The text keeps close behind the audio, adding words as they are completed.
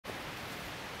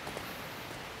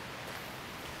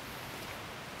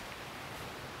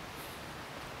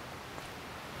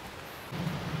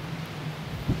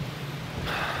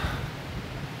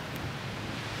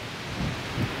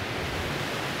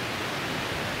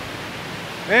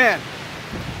Man,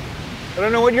 I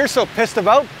don't know what you're so pissed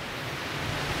about.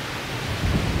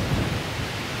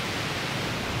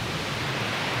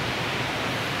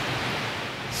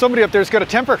 Somebody up there's got a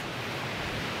temper.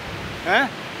 Huh?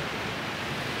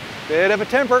 Bit of a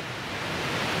temper.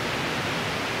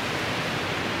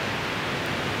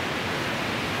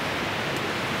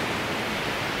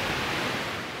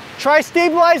 Try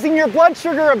stabilizing your blood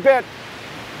sugar a bit.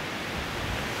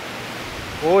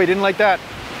 Oh, he didn't like that.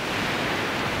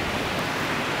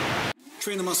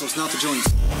 Train the muscles, not the joints.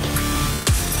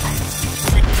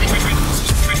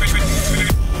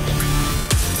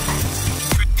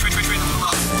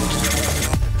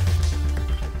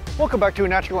 Welcome back to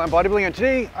Natural Gallant Bodybuilding, and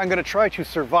today I'm going to try to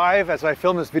survive as I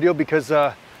film this video because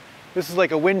this is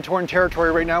like a wind-torn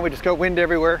territory right now. We just got wind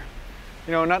everywhere.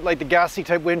 You know, not like the gassy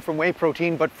type wind from whey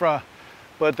protein, but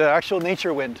the actual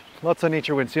nature wind. Lots of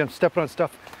nature wind. See, I'm stepping on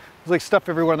stuff. There's like stuff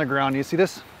everywhere on the ground. You see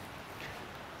this?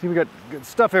 See, we got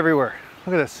stuff everywhere.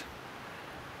 Look at this.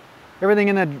 Everything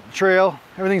in the trail,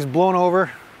 everything's blown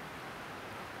over.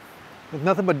 There's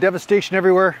nothing but devastation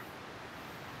everywhere.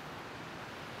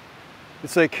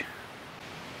 It's like,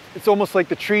 it's almost like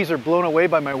the trees are blown away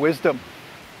by my wisdom.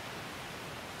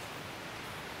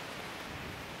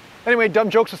 Anyway, dumb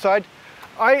jokes aside,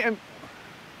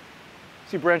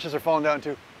 see, branches are falling down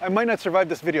too. I might not survive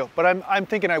this video, but I'm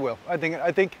thinking I will. I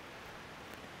think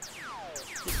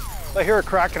if I hear a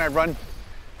crack and I run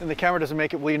and the camera doesn't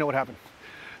make it, well, you know what happened.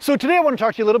 So today I want to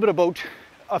talk to you a little bit about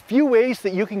a few ways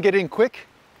that you can get in quick.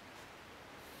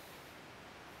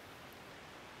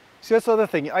 See, that's the other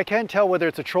thing. I can't tell whether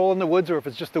it's a troll in the woods or if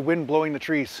it's just the wind blowing the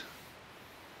trees.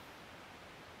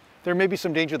 There may be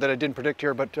some danger that I didn't predict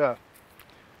here, but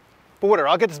whatever,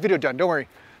 I'll get this video done, don't worry.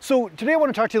 So today I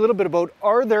want to talk to you a little bit about,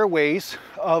 are there ways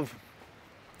of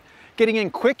getting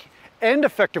in quick and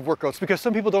effective workouts? Because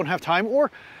some people don't have time, or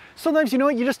sometimes, you know,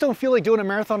 you just don't feel like doing a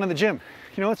marathon in the gym.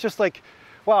 You know, it's just like,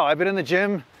 wow, I've been in the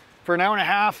gym for an hour and a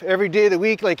half every day of the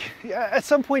week. Like, at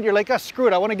some point you're like, oh, screw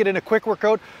it, I want to get in a quick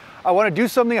workout. I want to do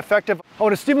something effective. I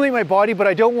want to stimulate my body, but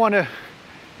I don't want to,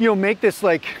 you know, make this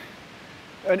like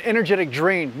an energetic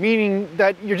drain, meaning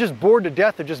that you're just bored to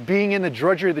death of just being in the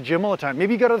drudgery of the gym all the time.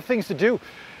 Maybe you got other things to do.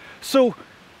 So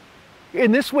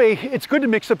in this way, it's good to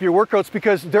mix up your workouts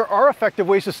because there are effective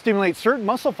ways to stimulate certain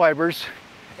muscle fibers,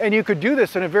 and you could do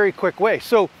this in a very quick way.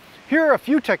 So here are a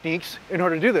few techniques in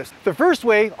order to do this. The first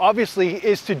way, obviously,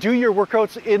 is to do your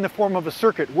workouts in the form of a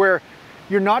circuit where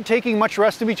you're not taking much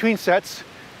rest in between sets.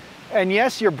 And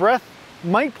yes, your breath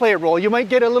might play a role. You might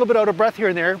get a little bit out of breath here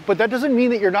and there, but that doesn't mean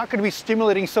that you're not going to be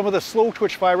stimulating some of the slow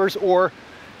twitch fibers or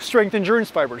strength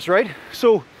endurance fibers, right?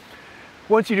 So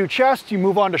once you do chest, you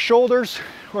move on to shoulders,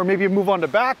 or maybe you move on to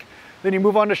back, then you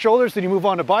move on to shoulders, then you move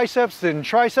on to biceps, then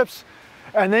triceps,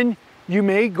 and then you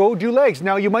may go do legs.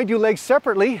 Now you might do legs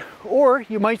separately, or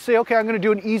you might say, okay, I'm going to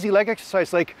do an easy leg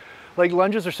exercise like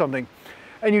lunges or something.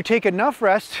 And you take enough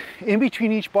rest in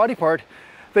between each body part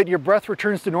that your breath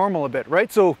returns to normal a bit, right?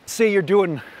 So say you're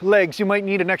doing legs, you might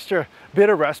need an extra bit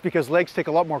of rest because legs take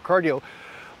a lot more cardio.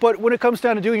 But when it comes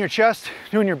down to doing your chest,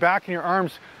 doing your back and your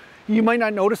arms, you might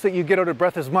not notice that you get out of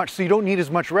breath as much, so you don't need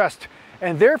as much rest.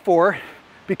 And therefore,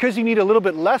 because you need a little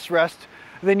bit less rest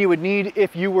than you would need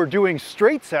if you were doing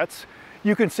straight sets,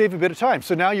 you can save a bit of time.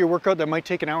 So now your workout that might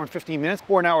take an hour and 15 minutes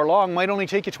or an hour long might only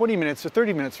take you 20 minutes or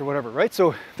 30 minutes or whatever, right?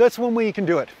 So that's one way you can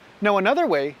do it. Now another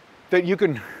way that you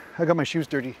can, I got my shoes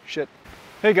dirty, shit.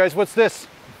 Hey guys, what's this?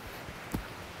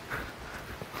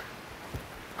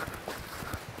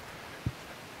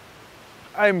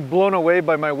 I'm blown away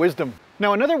by my wisdom.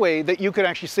 Now another way that you could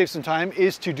actually save some time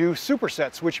is to do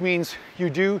supersets, which means you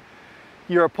do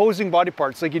your opposing body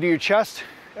parts. Like you do your chest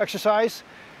exercise,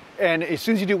 and as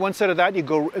soon as you do one set of that, you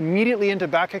go immediately into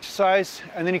back exercise,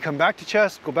 and then you come back to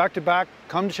chest, go back to back,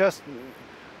 come to chest,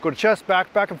 go to chest,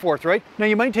 back and forth, right? Now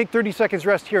you might take 30 seconds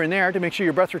rest here and there to make sure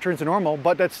your breath returns to normal,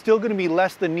 but that's still going to be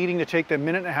less than needing to take the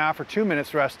minute and a half or 2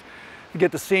 minutes rest to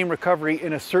get the same recovery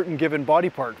in a certain given body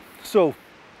part. So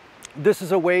this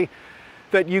is a way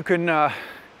that you can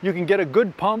get a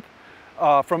good pump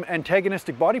from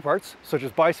antagonistic body parts, such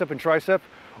as bicep and tricep,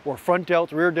 or front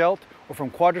delt, rear delt, or from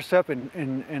quadricep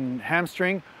and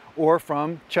hamstring, or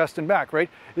from chest and back, right?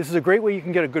 This is a great way you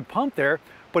can get a good pump there,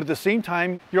 but at the same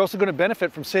time, you're also going to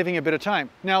benefit from saving a bit of time.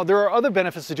 Now, there are other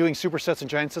benefits to doing supersets and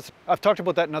giant sets. I've talked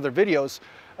about that in other videos.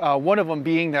 One of them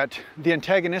being that the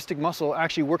antagonistic muscle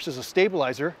actually works as a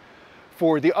stabilizer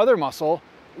for the other muscle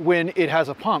when it has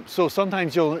a pump. So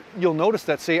sometimes you'll notice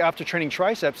that, say, after training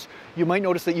triceps, you might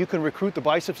notice that you can recruit the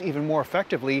biceps even more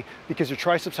effectively because your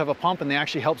triceps have a pump and they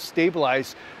actually help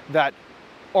stabilize that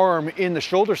arm in the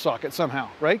shoulder socket somehow,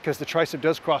 right? Because the tricep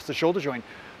does cross the shoulder joint.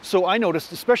 So I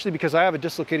noticed, especially because I have a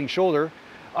dislocating shoulder,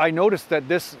 I noticed that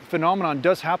this phenomenon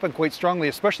does happen quite strongly,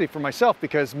 especially for myself,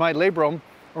 because my labrum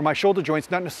or my shoulder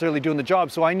joint's not necessarily doing the job,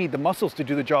 so I need the muscles to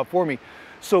do the job for me.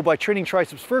 So by training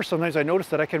triceps first, sometimes I notice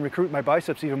that I can recruit my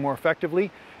biceps even more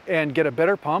effectively and get a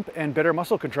better pump and better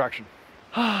muscle contraction.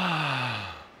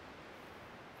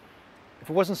 If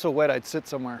it wasn't so wet, I'd sit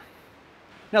somewhere.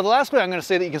 Now, the last way I'm going to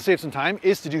say that you can save some time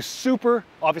is to do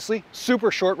obviously,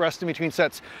 super short rest in between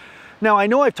sets. Now, I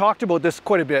know I've talked about this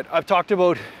quite a bit. I've talked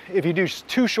about if you do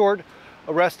too short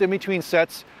a rest in between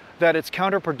sets, that it's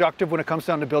counterproductive when it comes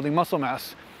down to building muscle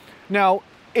mass. Now,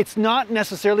 it's not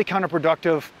necessarily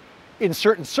counterproductive in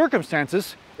certain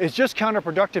circumstances. It's just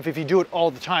counterproductive if you do it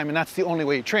all the time, and that's the only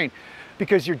way you train,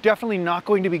 because you're definitely not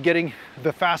going to be getting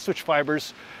the fast twitch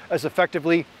fibers as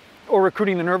effectively or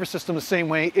recruiting the nervous system the same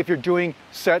way if you're doing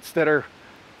sets that are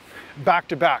back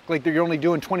to back, like you're only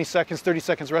doing 20 seconds, 30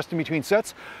 seconds rest in between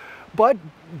sets. But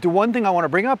the one thing I want to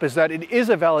bring up is that it is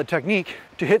a valid technique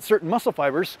to hit certain muscle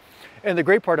fibers. And the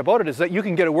great part about it is that you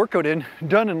can get a workout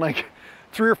done in like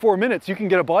 3 or 4 minutes. You can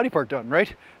get a body part done,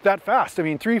 right? That fast. I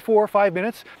mean, 3, 4, 5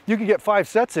 minutes, you can get 5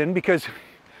 sets in because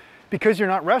you're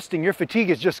not resting. Your fatigue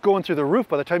is just going through the roof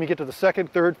by the time you get to the 2nd,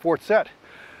 3rd, 4th set.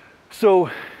 So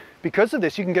because of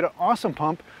this, you can get an awesome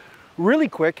pump really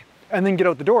quick and then get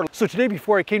out the door. So today,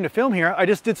 before I came to film here, I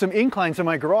just did some inclines in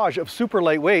my garage of super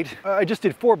lightweight. I just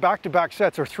did 4 back-to-back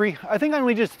sets, or 3. I think I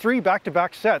only did 3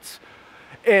 back-to-back sets.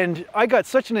 And I got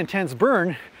such an intense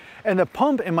burn, and the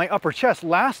pump in my upper chest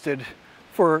lasted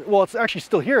for, well, it's actually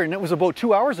still here, and it was about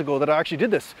 2 hours ago that I actually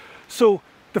did this. So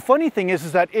the funny thing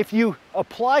is that if you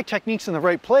apply techniques in the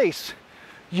right place,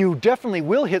 you definitely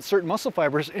will hit certain muscle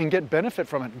fibers and get benefit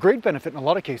from it, great benefit in a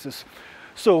lot of cases.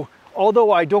 So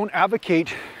although I don't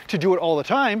advocate to do it all the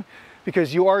time,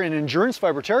 because you are in endurance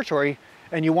fiber territory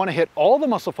and you want to hit all the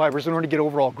muscle fibers in order to get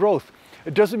overall growth,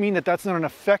 it doesn't mean that that's not an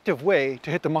effective way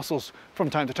to hit the muscles from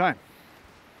time to time.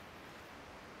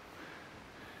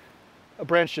 A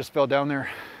branch just fell down there.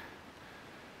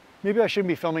 Maybe I shouldn't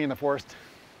be filming in the forest.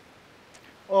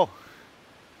 Oh,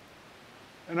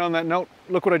 and on that note,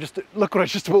 look what I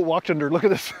just about walked under. Look at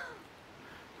this.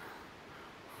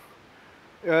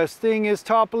 This thing is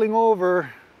toppling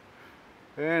over,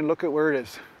 and look at where it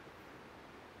is.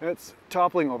 It's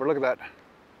toppling over. Look at that.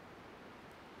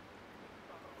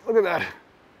 Look at that.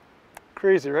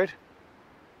 Crazy, right?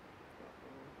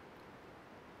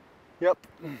 Yep.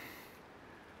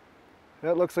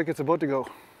 That looks like it's about to go.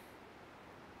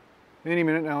 Any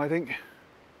minute now, I think.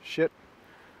 Shit.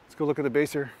 Let's go look at the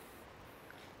base here.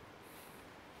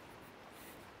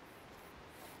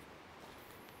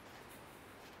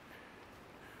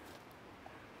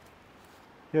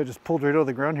 Yeah, it just pulled right out of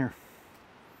the ground here.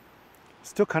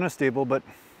 Still kind of stable, but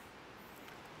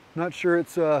not sure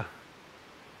it's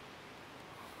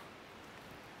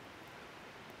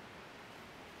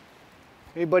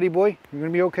Hey buddy boy, you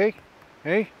gonna be okay?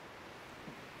 Hey?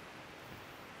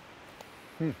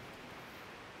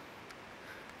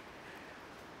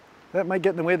 That might get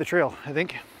in the way of the trail, I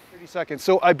think. 30 seconds.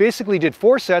 So I basically did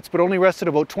 4 sets, but only rested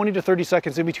about 20 to 30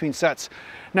 seconds in between sets.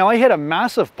 Now I hit a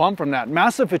massive pump from that,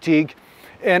 massive fatigue.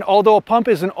 And although a pump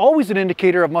isn't always an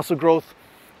indicator of muscle growth,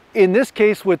 in this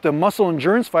case with the muscle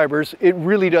endurance fibers, it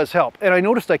really does help. And I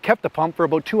noticed I kept the pump for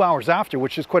about 2 hours after,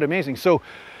 which is quite amazing. So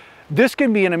this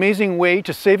can be an amazing way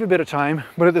to save a bit of time,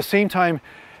 but at the same time,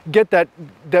 get that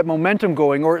momentum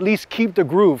going, or at least keep the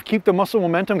groove, keep the muscle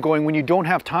momentum going when you don't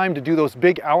have time to do those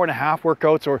big hour-and-a-half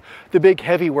workouts or the big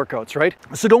heavy workouts, right?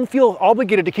 So don't feel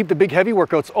obligated to keep the big heavy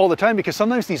workouts all the time, because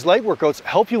sometimes these light workouts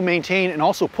help you maintain and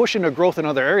also push into growth in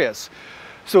other areas.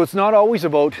 So it's not always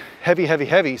about heavy, heavy,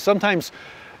 heavy. Sometimes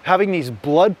having these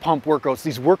blood pump workouts,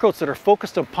 these workouts that are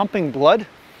focused on pumping blood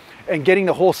and getting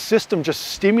the whole system just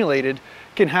stimulated,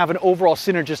 can have an overall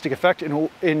synergistic effect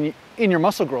in your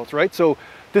muscle growth, right? So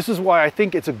this is why I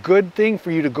think it's a good thing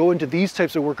for you to go into these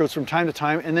types of workouts from time to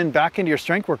time and then back into your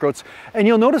strength workouts. And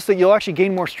you'll notice that you'll actually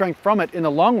gain more strength from it in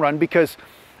the long run, because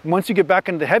once you get back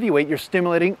into the heavyweight, you're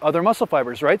stimulating other muscle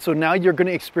fibers, right? So now you're going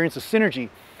to experience a synergy.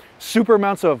 Super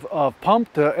amounts of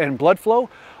pump and blood flow,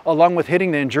 along with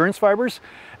hitting the endurance fibers.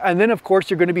 And then of course,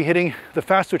 you're going to be hitting the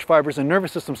fast twitch fibers and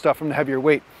nervous system stuff from the heavier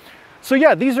weight. So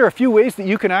yeah, these are a few ways that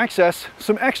you can access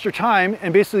some extra time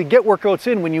and basically get workouts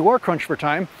in when you are crunched for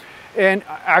time, and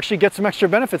actually get some extra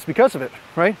benefits because of it,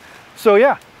 right? So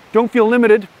yeah, don't feel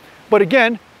limited. But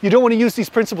again, you don't want to use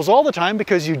these principles all the time,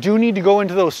 because you do need to go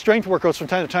into those strength workouts from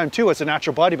time to time too as a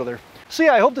natural bodybuilder. So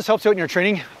yeah, I hope this helps out in your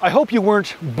training. I hope you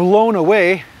weren't blown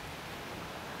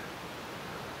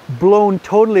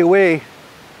totally away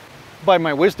by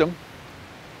my wisdom.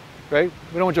 right?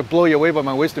 We don't want to blow you away by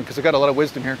my wisdom, because I got a lot of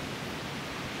wisdom here.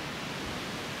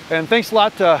 And thanks a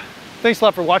lot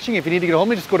for watching. If you need to get a hold of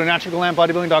me, just go to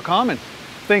naturalgallantbodybuilding.com, and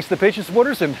thanks to the patient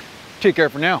supporters, and take care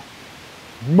for now.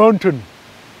 Mountain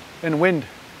and wind.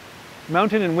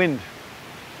 Mountain and wind.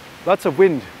 Lots of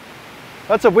wind.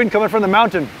 Lots of wind coming from the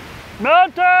mountain.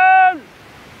 Mountain!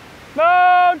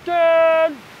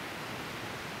 Mountain!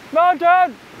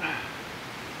 Mountain!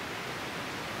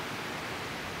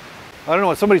 I don't know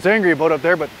what somebody's angry about up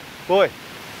there, but boy,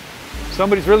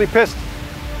 somebody's really pissed.